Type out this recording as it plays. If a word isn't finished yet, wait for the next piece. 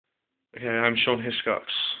Okay, I'm Sean Hiscocks.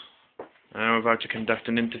 I'm about to conduct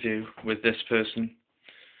an interview with this person.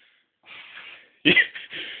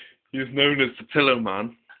 He's known as the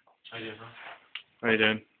Pillowman. How you doing, man? How you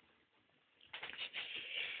doing?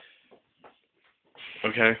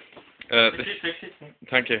 Okay.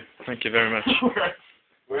 Thank you. Thank you very much.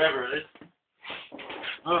 Wherever it is.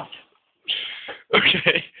 Oh.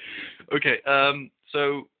 Okay. Okay.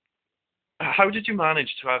 So, how did you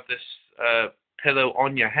manage to have this pillow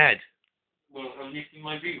on your head? Well, have you seen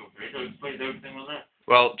my video, right? I explained everything on that.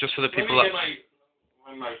 Well, just for the people Let me get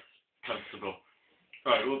my mouth comfortable.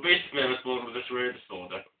 Right, well, basically, I was born with this rare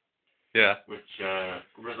disorder. Yeah. Which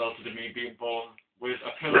resulted in me being born with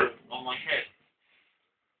a pillow on my head.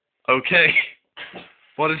 Okay.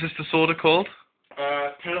 What is this disorder called?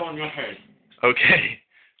 Pillow on your head. Okay.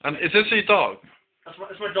 And is this your dog? That's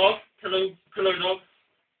my dog. Pillow dog.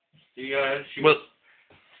 She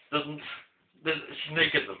doesn't. She's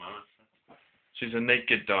naked at the moment. She's a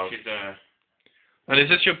naked dog. She's And is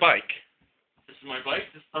this your bike? This is my bike.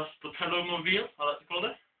 That's the Pillowmobile, I like to call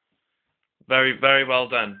it. Very, very well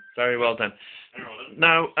done. Very well done.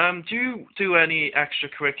 Now, do you do any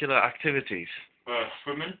extracurricular activities?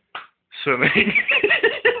 Swimming. Swimming.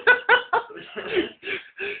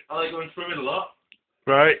 I like going swimming a lot.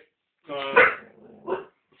 Right.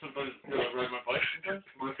 Sometimes ride my bike. Sometimes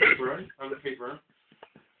my paper run. I have a paper run.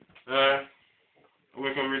 I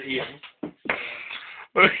work over at Ian.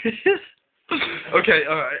 Okay.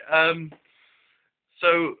 All right.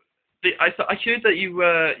 So I heard that you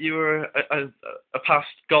were a past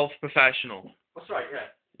golf professional. That's right. Yeah.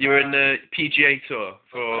 You were in the PGA Tour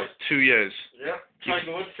for 2 years. Yeah. Trying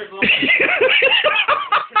to go triple up.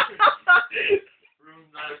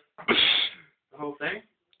 The whole thing.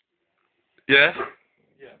 Yeah.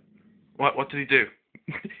 Yeah. What did he do?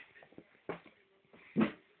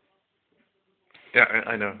 Yeah,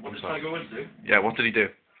 I know. What I'm did sorry. I go into? Yeah, what did he do?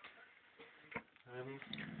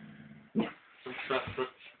 Some stuff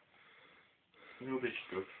that nobody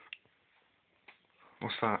should go.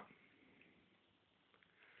 What's that?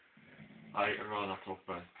 I'd rather not talk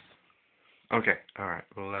about it. Okay, all right.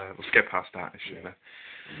 We'll skip past that issue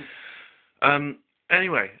then.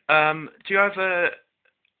 Anyway, do you have a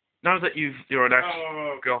now that you're an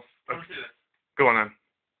ex-golf? Go on then.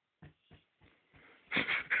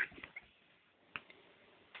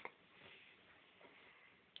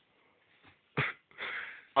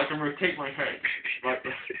 I can rotate my head like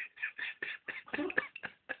this.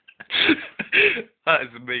 That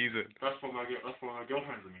is amazing. That's what my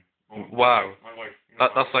girlfriend's with me. Oh, Wow. My wife.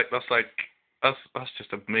 That's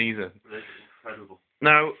just amazing. It's incredible.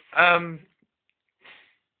 Now, I'm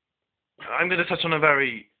going to touch on a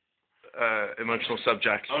very emotional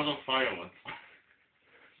subject. I was on fire once.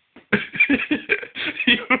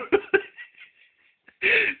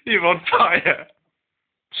 You're on fire.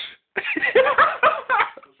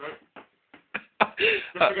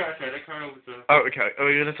 Oh, okay. Oh,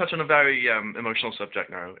 you're going to touch on a very emotional subject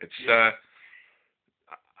now. It's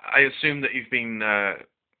I assume that you've been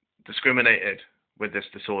discriminated with this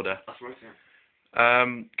disorder. That's right, yeah.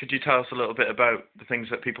 Could you tell us a little bit about the things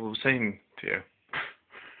that people were saying to you?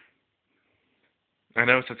 I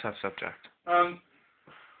know it's a tough subject. I've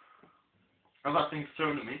had things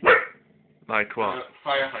thrown at me. Like what?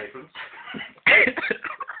 Fire hydrants.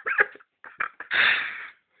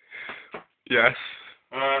 Yes.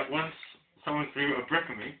 Once someone threw a brick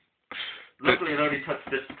at me. Luckily, it only touched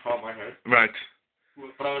this part of my head. Right.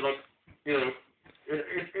 But I was like,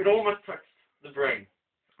 it almost touched the brain.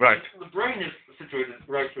 Right. The brain is situated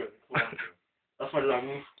right here. That's my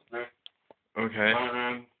lungs. There. Okay.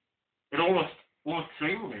 And it almost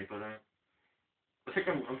strangled me, but I think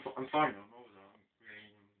I'm fine now.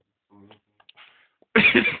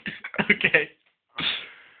 Okay.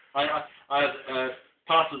 I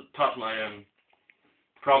part of my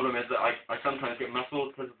problem is that I sometimes get muffled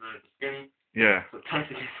because of the skin. Yeah. So it tends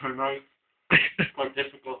to get so nice. It's quite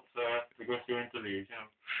difficult to go through interviews, you know.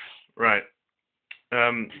 Right.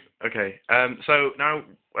 Okay. So now,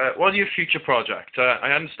 what are your future projects?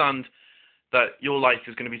 I understand that your life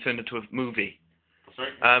is going to be turned into a movie.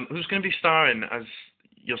 Sorry? Who's going to be starring as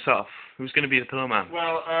yourself? Who's going to be the Pillowman?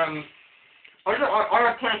 Well, I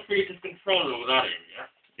had kind of creative control over that area.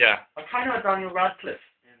 Yeah. I kind of had Daniel Radcliffe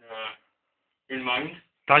in mind.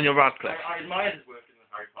 Daniel Radcliffe. I admired his work in the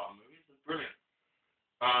Harry Potter movies. It's brilliant.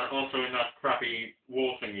 Also in that crappy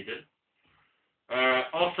war thing he did.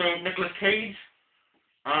 Also Nicolas Cage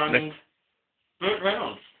and Burt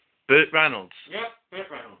Reynolds. Burt Reynolds. Yep, Burt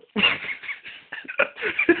Reynolds.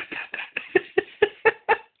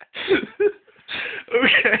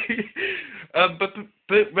 Okay. But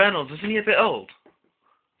Burt Reynolds, isn't he a bit old?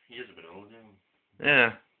 He is a bit old, yeah.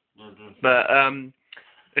 Yeah. No, no. But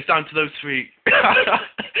it's down to those three.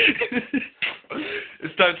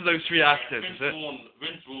 It's down to those three actors, is it?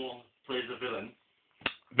 Vince Vaughn plays a villain.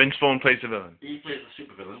 Vince Vaughn plays the villain. He plays a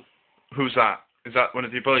super villain. Who's that? Is that one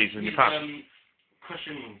of your bullies in your past?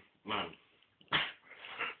 Cushion Man.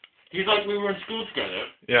 He's like, we were in school together.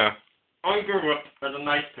 Yeah. I grew up as a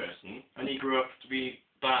nice person, and he grew up to be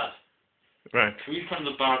bad. Right. So he's kind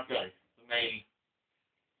of the bad guy, the main.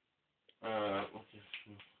 What's his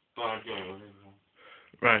bad guy? Whatever.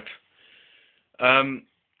 Right.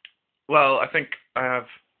 Well, I think I have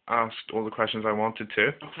asked all the questions I wanted to.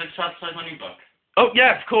 Okay, satisfied my new book. Oh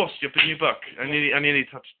yeah, of course, your new book. I nearly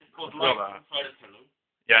touched. It's called Well, Life Inside a Pillow.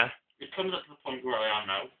 Yeah. It comes up to the point where I am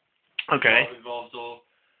now. Okay. It involves all.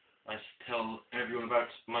 I tell everyone about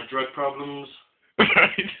my drug problems,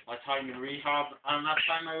 Right. my time in rehab, and that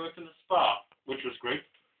time I worked in a spa, which was great.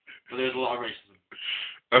 But there's a lot of racism.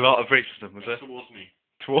 A lot of racism, was it? Towards me.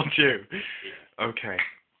 Towards you. Yeah. Okay.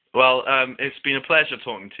 Well, it's been a pleasure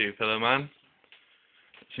talking to you, Pillowman.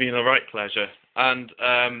 It's been a right pleasure, and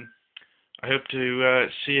I hope to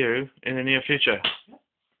see you in the near future.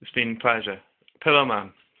 It's been a pleasure,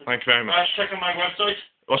 Pillowman. Thank you very much. Check out my website.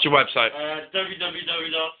 What's your website?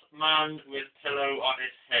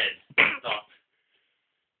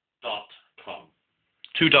 www.manwithpillowonhishead.com.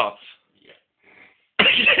 2 dots. Yeah.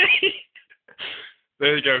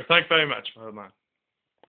 There you go. Thank you very much, Pillowman.